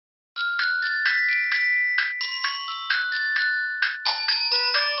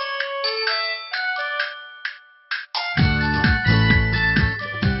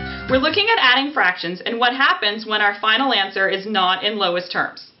We're looking at adding fractions and what happens when our final answer is not in lowest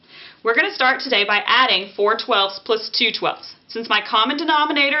terms. We're going to start today by adding 4 twelfths plus 2 twelfths. Since my common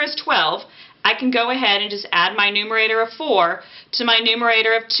denominator is 12, I can go ahead and just add my numerator of 4 to my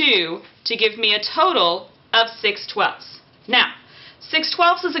numerator of 2 to give me a total of 6 twelfths. Now, 6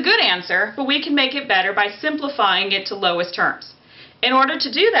 twelfths is a good answer, but we can make it better by simplifying it to lowest terms. In order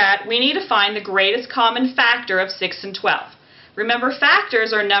to do that, we need to find the greatest common factor of 6 and 12. Remember,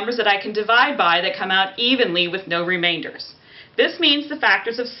 factors are numbers that I can divide by that come out evenly with no remainders. This means the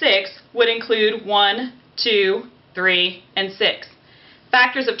factors of 6 would include 1, 2, 3, and 6.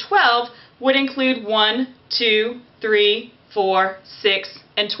 Factors of 12 would include 1, 2, 3, 4, 6,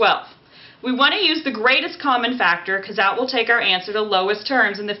 and 12. We want to use the greatest common factor because that will take our answer to lowest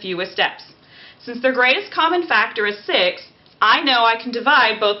terms in the fewest steps. Since the greatest common factor is 6, I know I can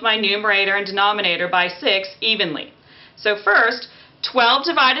divide both my numerator and denominator by 6 evenly. So first, 12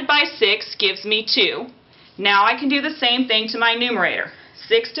 divided by 6 gives me 2. Now I can do the same thing to my numerator.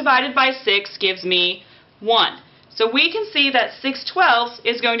 6 divided by 6 gives me 1. So we can see that 6 twelfths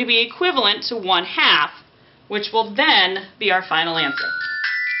is going to be equivalent to 1/2, which will then be our final answer.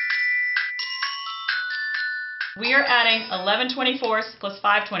 We are adding 11 24ths plus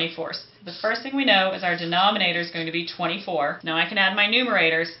 5 24ths. The first thing we know is our denominator is going to be 24. Now I can add my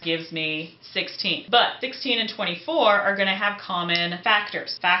numerators, gives me 16. But 16 and 24 are going to have common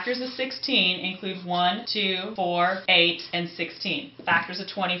factors. Factors of 16 include 1, 2, 4, 8, and 16. Factors of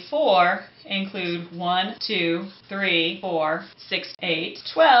 24 include 1, 2, 3, 4, 6, 8,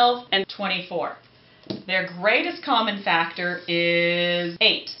 12, and 24. Their greatest common factor is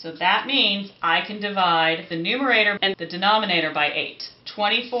 8. So that means I can divide the numerator and the denominator by 8.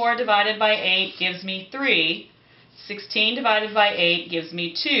 24 divided by 8 gives me 3. 16 divided by 8 gives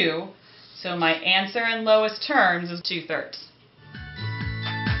me 2. So my answer in lowest terms is 2/3.